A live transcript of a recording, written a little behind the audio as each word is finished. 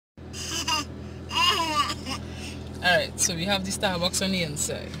Alright, so we have the Starbucks on the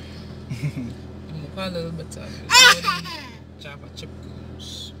inside. Move a little bit of Java chip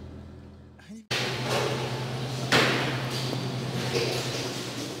goes.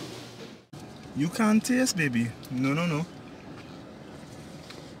 You can't taste, baby. No, no, no.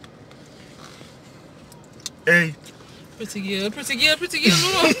 Hey. Pretty girl, no.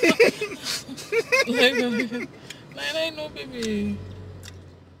 Like, no, baby.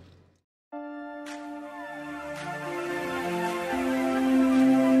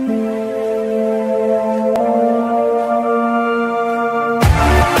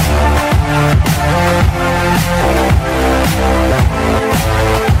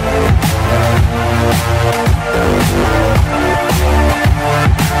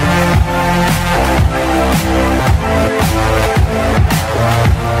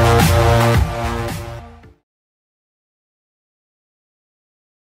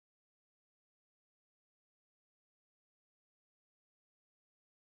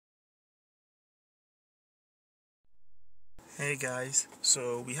 Hey guys,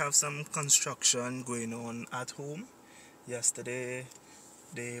 so we have some construction going on at home. Yesterday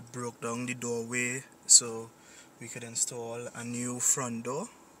they broke down the doorway so we could install a new front door,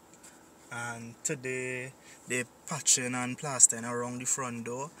 and today they're patching and plastering around the front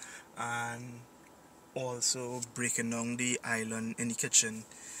door and also breaking down the island in the kitchen.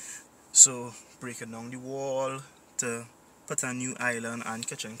 So breaking down the wall to put a new island and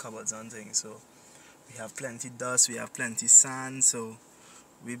kitchen cupboards and things. So we have plenty dust, we have plenty sand, so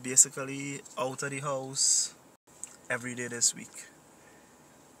we basically out of the house every day this week.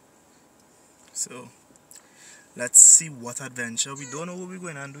 So let's see what adventure. We don't know what we're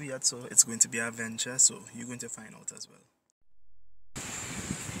going to do yet, so it's going to be an adventure, so you're going to find out as well.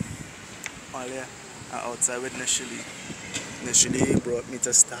 Earlier, outside with Nich. Nich brought me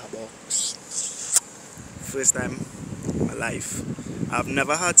to Starbucks. First time in my life. I've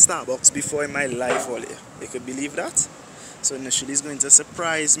never had Starbucks before in my life, earlier. You could believe that? So Nich is going to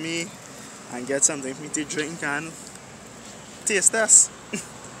surprise me and get something for me to drink and taste this.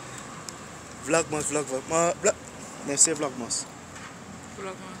 Vlogmas. Let's say Vlogmas.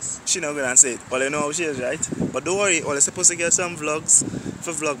 Vlogmas. She not gonna say it. All you know how she is, right? But don't worry, all is supposed to get some vlogs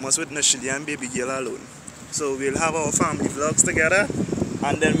for Vlogmas with Nich and baby girl alone. So we'll have our family vlogs together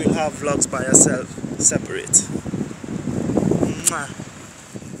and then we'll have vlogs by yourself, separate. Mwah.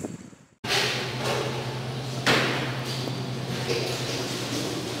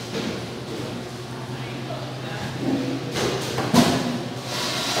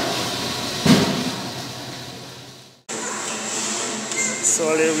 So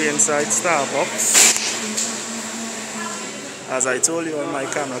we're inside Starbucks. As I told you, my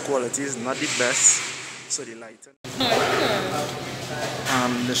camera quality is not the best, so the lighting.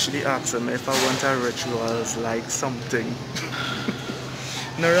 Nich asked him if I want a rituals like something.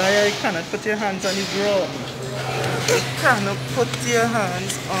 Neriah, you cannot put your hands on the ground. You cannot put your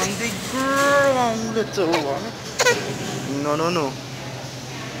hands on the ground, little one. No, no, no.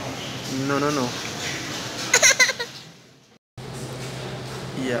 No, no, no.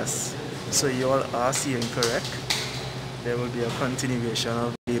 Yes, so you all are seeing correct. There will be a continuation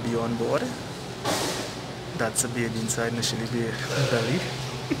of baby on board. That's a baby inside Nich belly.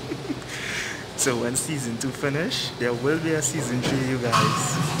 So when season 2 finish, there will be a season 3, you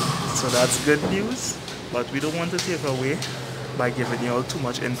guys. So that's good news, but we don't want to take away by giving you all too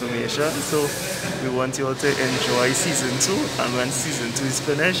much information. So we want you all to enjoy season 2, and when season 2 is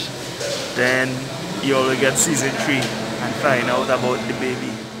finished, then you all will get season 3 and find out about the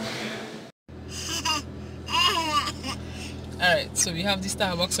baby. Alright, so we have the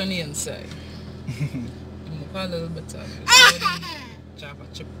Starbucks on the inside. Move a little bit of Java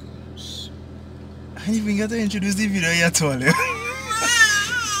chip goes. I didn't even get to introduce the video yet, all. The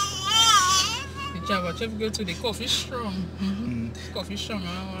Java chip go to the coffee strong. Coffee strong,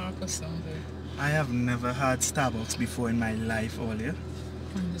 I have never had Starbucks before in my life, all.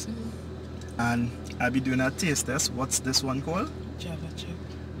 And I'll be doing a taste test. What's this one called? Java chip.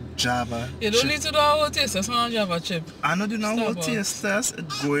 Java. You don't need to do a whole taste test on Java chip. I know do a whole taste test.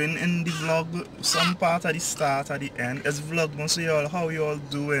 It's going in the vlog, some part at the start, at the end. It's Vlogmas, so y'all, how you all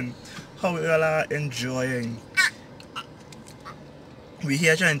doing? How you all are enjoying? We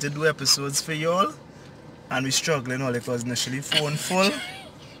here trying to do episodes for y'all, and we struggling all because initially phone full.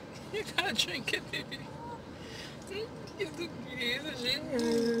 You can't drink it, baby. You look crazy.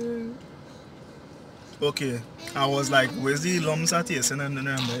 Okay, I was like, where's the lumps at here? And then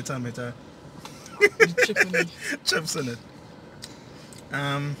remember it. Chips in it.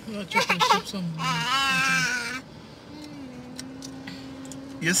 Chips on.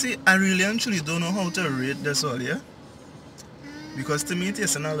 You see, I really and truly don't know how to rate this all, yeah? Because to me it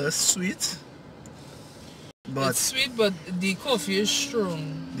tastes a little sweet. But it's sweet, but the coffee is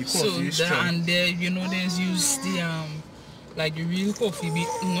strong. The coffee is strong. And there, you know, there's used the like the real coffee bean.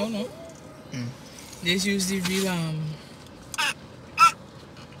 No. There's used the real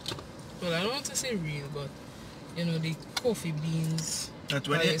well, I don't want to say real, but you know, the coffee beans. That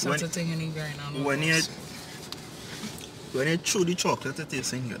when you chew the chocolate, it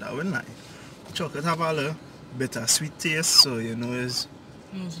tastes good. I wouldn't lie. Chocolate have a little bitter sweet taste, so you know it's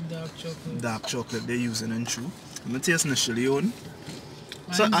dark chocolate. Dark chocolate they're using and chew. I'm taste initially on.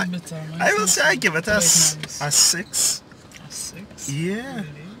 So I will say I give it a 6. A 6? Yeah. Really?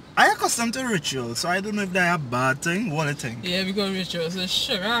 I accustomed to rituals, so I don't know if they're a bad thing, one thing. Yeah, because rituals is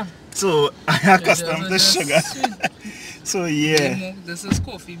sugar. So I accustomed to sugar. So yeah. This is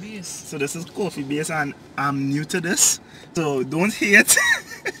coffee base. So this is coffee base and I'm new to this. So don't hate.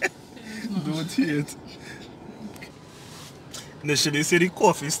 Don't hate. Initially say the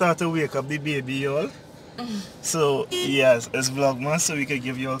coffee start to wake up the baby, y'all. So yes, it's Vlogmas, so we can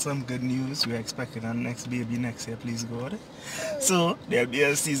give you all some good news. We're expecting our next baby next year, please God. So there'll be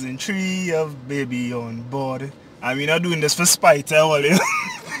a season 3 of Baby on Board. And we're not doing this for spite, all you.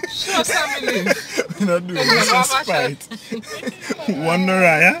 Sure, family. We're not doing this for spite. One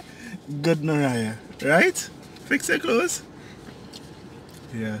Neriah, good Neriah, right? Fix your clothes.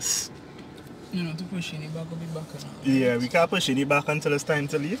 Yes. You know, to push any back, will be back now. Yeah, we can't push any back until it's time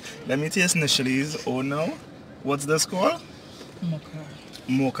to leave. Let me taste Nich's own now. What's this called? Mocha.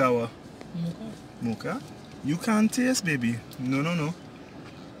 Mocha what? Mocha. Mocha? You can't taste, baby. No.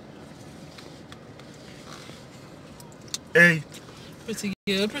 Hey. Pretty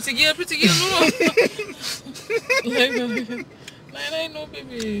girl, no. Like, no,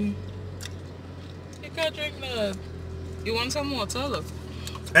 baby. You can't drink that. You want some water, look?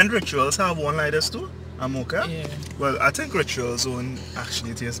 And rituals have one like this too? A mocha? Yeah. Well, I think rituals one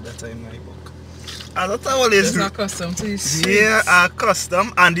actually tastes better in my book. I thought I always do. Accustomed to these sweets. Yeah,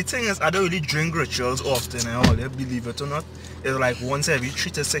 accustomed. And the thing is, I don't really drink rituals often. I all believe it or not. It's like once every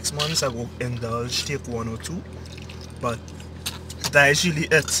 3 to 6 months I go indulge, take 1 or 2. But that is really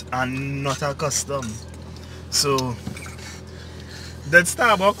it. I'm not accustomed. So, did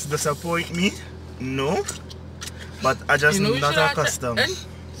Starbucks disappoint me? No. But I just not accustomed.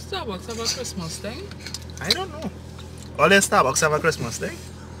 Starbucks have a Christmas thing? I don't know. All the Starbucks have a Christmas thing?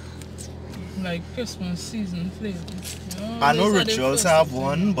 Like Christmas season flavor. No, I know rituals have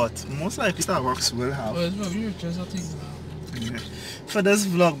one, but most likely Starbucks will have. Oh, it's probably rituals I think now. Yeah. For this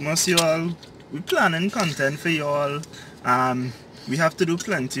Vlogmas, y'all, we planning content for y'all. We have to do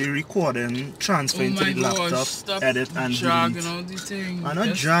plenty recording, transferring to the laptop, edit and delete. I'm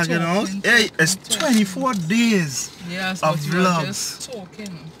not dragging out. Hey, it's 24 days of vlogs. Just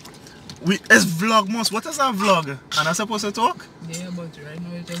talking. It's Vlogmas. What is a vlog? Am I supposed to talk? Yeah, but right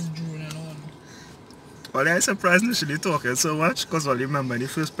now it's just drooling on. Well, I'm surprised initially talking so much because I remember in the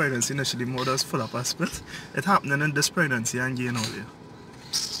first pregnancy, initially mother's full up a spit. It happened in this pregnancy and gain all there.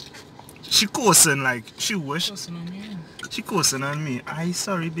 She cursing like she wish. She cursing on me. I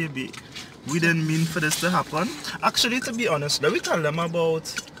sorry baby. We didn't mean for this to happen. Actually, to be honest, let me tell them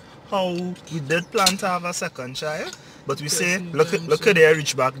about how we did plan to have a second child. But we say, look at their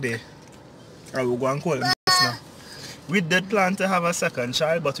reach back there. I will go and call them this now. We did plan to have a second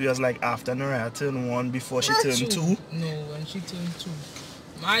child, but we was like after Neriah turned 1 before she turned 2. No, when she turned 2.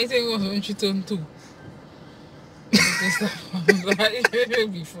 My thing was when she turned 2.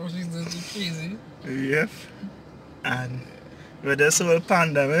 Before she turned 2 crazy. Yep. And with this whole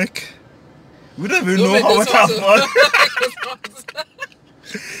pandemic, we don't even know how it happened.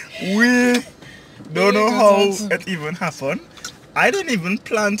 We don't know how it even happened. I didn't even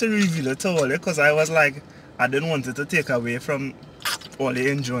plan to reveal it to all because I was like, I didn't want it to take away from all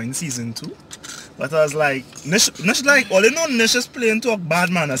enjoying season 2. But I was like, Nich like, all you know, Nich is playing talk bad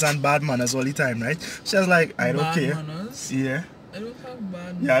manners and bad manners all the time, right? She was like, I don't care. Bad manners? Yeah. I don't have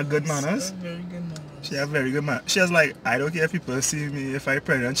bad manners. Yeah, good manners. I have very good manners. She have very good manners. She was like, I don't care if people see me if I'm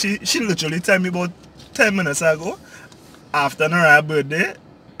pregnant. She literally told me about 10 minutes ago, after Neriah's birthday,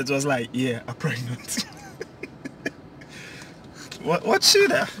 it was like, yeah, I'm pregnant. What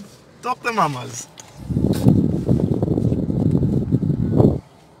should I? Talk to mamas.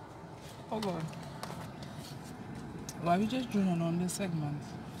 Oh God. Why we just drilling on this segment?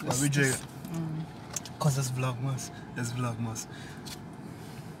 Why we drilling? Because it's Vlogmas. It's Vlogmas.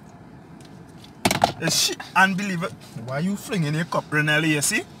 Is she unbelievable? Why you flinging your cup, Renelli, you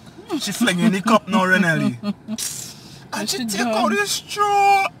see? She flinging the cup now, Renelli. And she take out the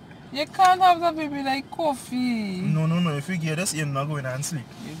straw. You can't have that baby like coffee. No. If you get this, you're not going and sleep.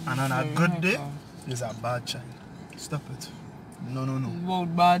 And on a good day, it's a bad child. Stop it. No, no, no.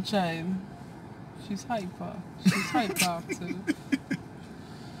 About bad child. She's hyper. She's hyperactive.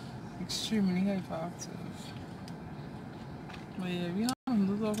 Extremely hyperactive. But yeah, we have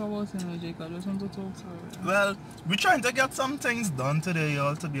to talk about it, Jake. I just want to talk to her. Well, we're trying to get some things done today,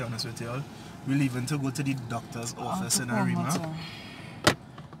 y'all, to be honest with y'all. We're leaving to go to the doctor's office in Arima.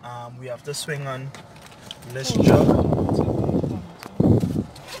 We have to swing on this job.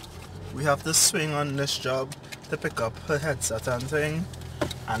 We have to swing on this job to pick up her headset and thing.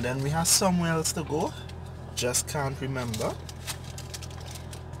 And then we have somewhere else to go. Just can't remember.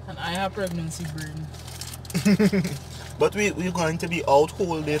 And I have pregnancy brain. But we're going to be out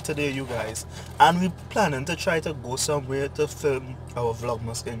whole day today, you guys. And we're planning to try to go somewhere to film our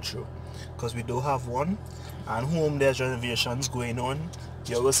Vlogmas intro. Because we do have one. And home there's renovations going on.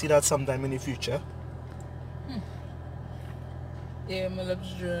 You will see that sometime in the future. Yeah, my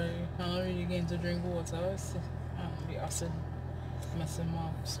lips dry. I'm not really going to drink water. The acid messing me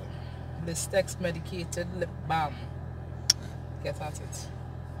up. So this text medicated lip balm. Get at it.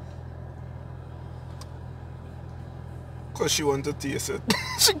 Because she want to taste it.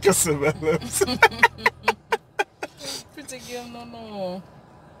 She kissing my lips. Pretty girl, no.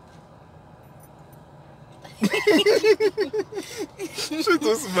 She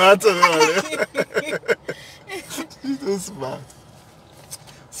too smart already. She too smart.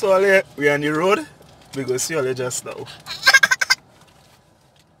 So Ali, we on the road. We go see Ali just now.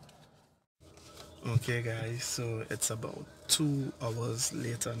 Okay guys, so it's about 2 hours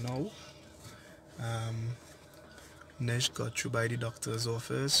later now. Nich got through by the doctor's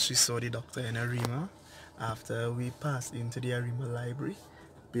office. She saw the doctor in Arima. After we passed into the Arima library,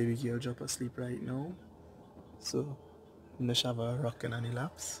 baby girl drop asleep right now. So Nich have a rocking on the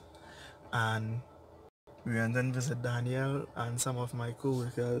laps. And we went and visit Daniel and some of my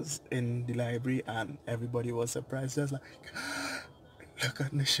co-workers in the library, and everybody was surprised. Just like, look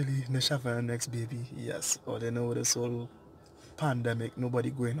at Nich have her next baby. Yes, or they know this whole pandemic, nobody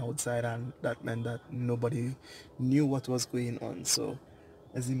going outside, and that meant that nobody knew what was going on. So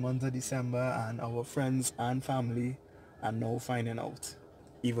it's the month of December and our friends and family are now finding out.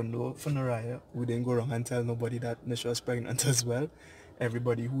 Even though for Neriah, we didn't go wrong and tell nobody that Nich was pregnant as well.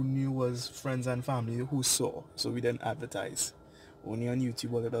 Everybody who knew was friends and family who saw, so we didn't advertise. Only on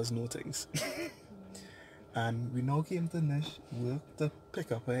YouTube all of us know things. And we now came to Nich work to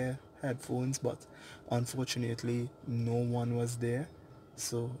pick up her headphones, but unfortunately no one was there,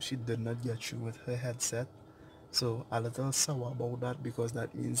 so she did not get through with her headset. So a little sour about that, because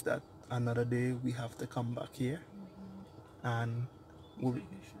that means that another day we have to come back here, and we'll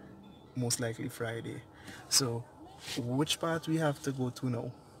most likely Friday. So which part we have to go to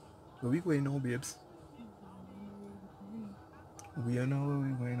now? Where we going now, babes? We don't know where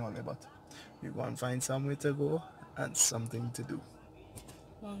we're going on, but we want to find somewhere to go and something to do.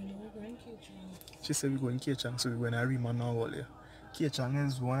 Oh, no, we're going K-Chang. She said we're going K-Chang, so we're going to Arima now earlier. K-Chang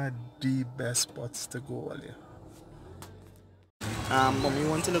is one of the best spots to go earlier. Mommy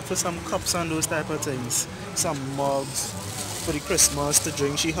want to look for some cups and those type of things. Some mugs for the Christmas to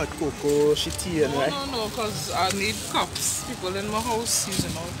drink. She hot cocoa, she tea and right? No, because I need cups. People in my house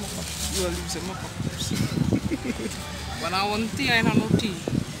using all my cups. You are using my cups. When I want tea, I have no tea.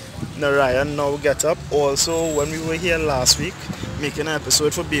 Neriah now get up. Also, when we were here last week making an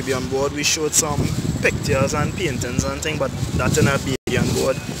episode for Baby on Board, we showed some pictures and paintings and things, but that's in our Baby on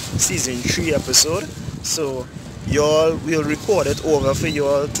Board season 3 episode. So y'all will record it over for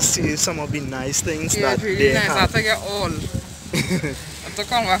y'all to see some of the nice things that really they nice. have. I take it all. I have to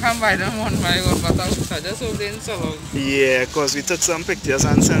come back and buy them one by one, but I just hold in so long. Yeah, because we took some pictures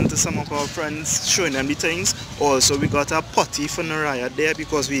and sent to some of our friends showing them the things. Also, we got a potty for Neriah there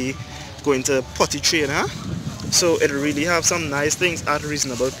because we going to potty train her. So it really have some nice things at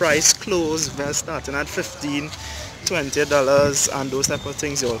reasonable price. Clothes, vests starting at $15, $20 and those type of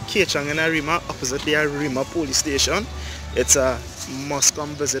things. Your K-Chang in Arima, opposite the Arima police station. It's a must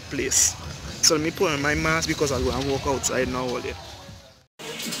come visit place. So let me put on my mask because I'll go and walk outside now earlier.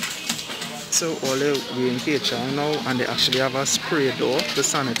 So we're in K-Chang now, and they actually have a spray door to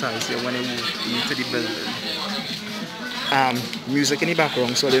sanitize you when you move into the building. Music in the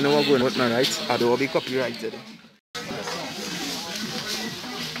background, so they know what's going on, right? I don't want to be copyrighted.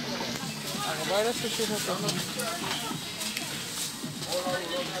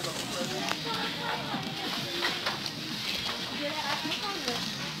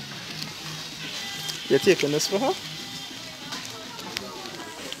 You're taking this for her?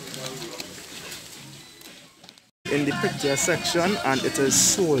 In the picture section, and it is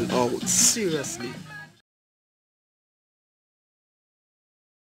sold out. Seriously.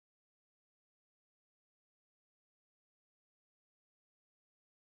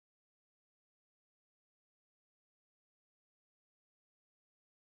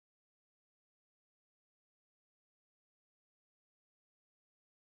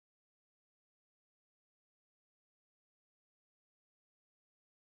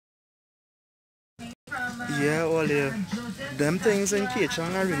 Yeah, all them things in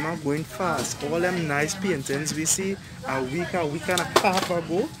Kechang and Rima going fast. All them nice paintings we see a week and a half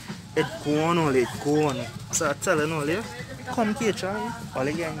ago, it go on all it go on. So I'm telling all you, come Kechang, all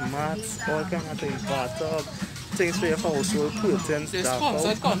you getting mats, all kind of things, bathtub, things for your household, curtains, They dark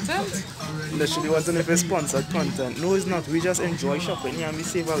sponsored out. content. Literally wasn't if it's sponsored content. No, it's not. We just enjoy shopping here and we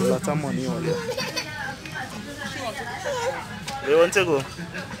save a lot of money all here. Where you want to go?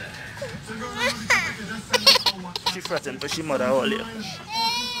 She fretting for she mother all here.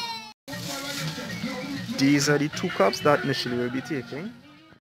 These are the 2 cups that Michelle will be taking.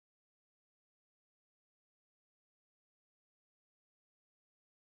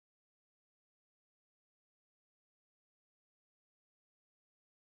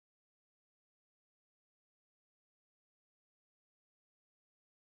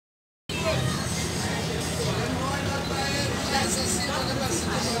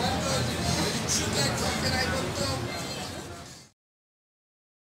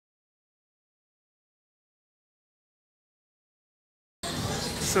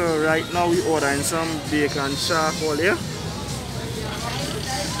 So right now we ordering some bacon shark all here.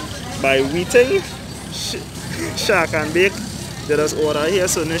 By Wheating, Shark and Bake. They just order here,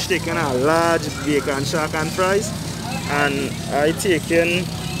 so Nich taking a large bacon shark and fries. And I taking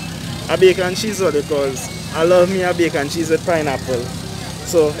a bacon cheese all because I love me a bacon cheese with pineapple.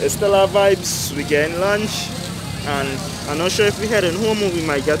 So it's still our vibes. We getting lunch. And I'm not sure if we heading home or we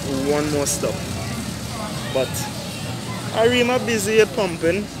might get one more stop. But I really busy at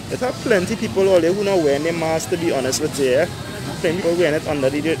pumping. There are plenty people all there who not wearing their mask, to be honest with you. Plenty people wearing it under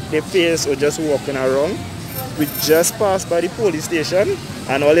their face or just walking around. We just passed by the police station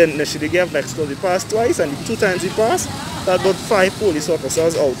and all initially get vexed because we passed twice and the 2 times we passed, there about 5 police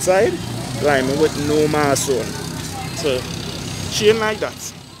officers outside lining with no mask on. So she ain't like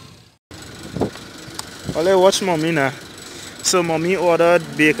that. All I watch mommy now. So mommy ordered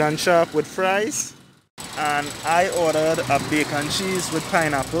bacon shark with fries. And I ordered a bacon cheese with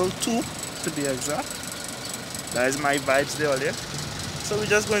pineapple, 2 to be exact. That is my vibes there all day. So we're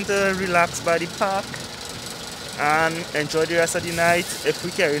just going to relax by the park and enjoy the rest of the night. If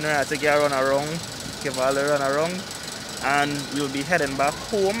we carry Neriah to get run around, give her a run around, and we'll be heading back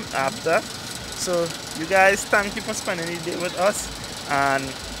home after. So you guys, thank you for spending the day with us and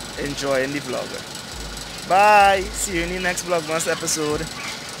enjoying the vlog. Bye! See you in the next Vlogmas episode.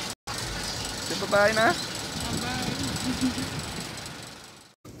 Say bye-bye now.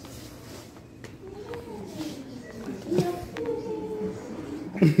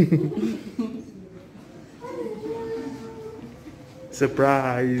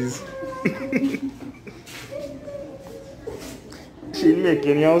 Surprise! She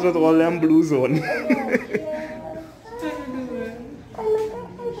making yours with all them blues on.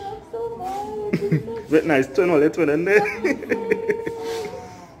 But nice, turn all that one in there.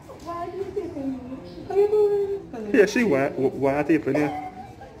 Yeah, she want tape in here.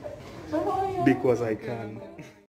 Because I can.